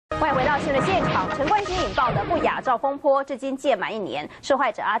欢迎回到新闻现场。陈冠希引爆的不雅照风波，至今届满1年。受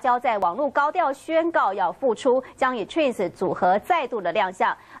害者阿娇在网络高调宣告要复出，将与 Twins 组合再度的亮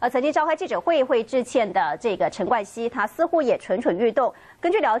相。而曾经召开记者会致歉的这个陈冠希，他似乎也蠢蠢欲动。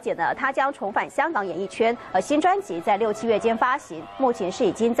根据了解呢，他将重返香港演艺圈，而新专辑在6、7月间发行，目前是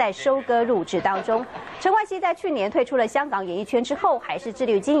已经在收歌录制当中。陈冠希在去年退出了香港演艺圈之后，还是致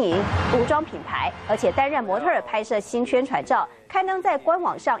力于经营服装品牌，而且担任模特儿拍摄新宣传照。 刊登在官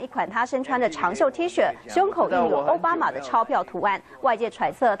网上一款他身穿的长袖 T 恤，胸口印有奥巴马的钞票图案，外界揣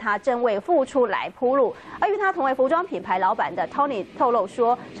测他正为复出来铺路。而与他同为服装品牌老板的 Tony 透露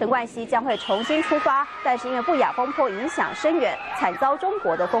说，陈冠希将会重新出发，但是因为不雅风波影响深远，惨遭中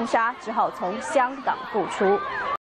国的封杀，只好从香港复出。